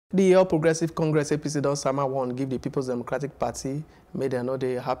The All Progressives Congress APC don sama one give the People's Democratic Party, make dem no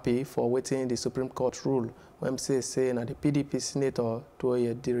dey happy for wetin the Supreme Court rule when say na the PDP Senator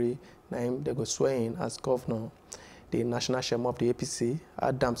Duoye Diri naim they go swear in as governor. The national chairman of the APC,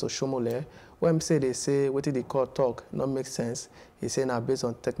 Oshiomole, when they say wetin the court talk not make sense, he say na based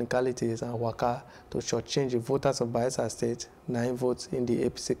on technicalities and waka to shortchange the voters of Bayelsa State, 9 votes in the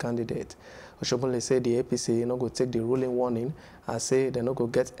APC candidate. Oshiomole say the APC no go take the ruling warning and say they no go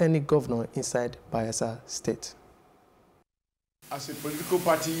get any governor inside Bayelsa State. As a political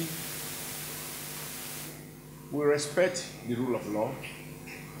party, we respect the rule of law,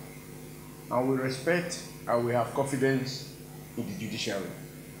 and we respect and we have confidence in the judiciary.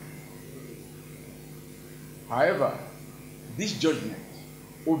 However, this judgment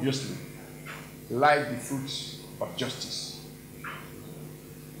obviously lies the fruits of justice.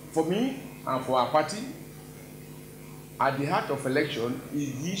 For me and for our party, at the heart of election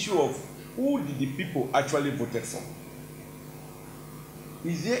is the issue of who did the people actually voted for.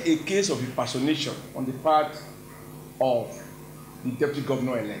 Is there a case of impersonation on the part of the deputy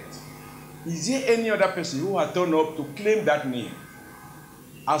governor-elect? Is there any other person who has turned up to claim that name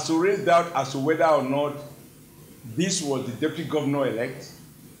as to raise doubt as to whether or not this was the deputy governor-elect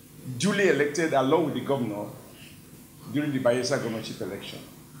duly elected along with the governor during the Bayelsa governorship election?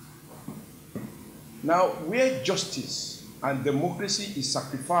 Now, where justice and democracy is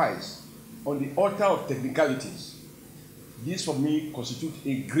sacrificed on the altar of technicalities, this for me constitutes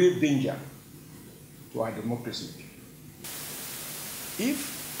a grave danger to our democracy.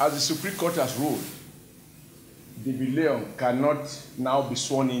 If, as the Supreme Court has ruled, David Leon cannot now be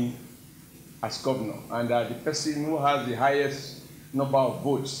sworn in as governor, and that the person who has the highest number of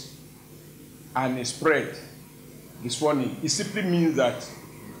votes and a spread be sworn in, it simply means that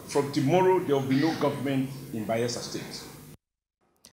from tomorrow there will be no government in Bayelsa State.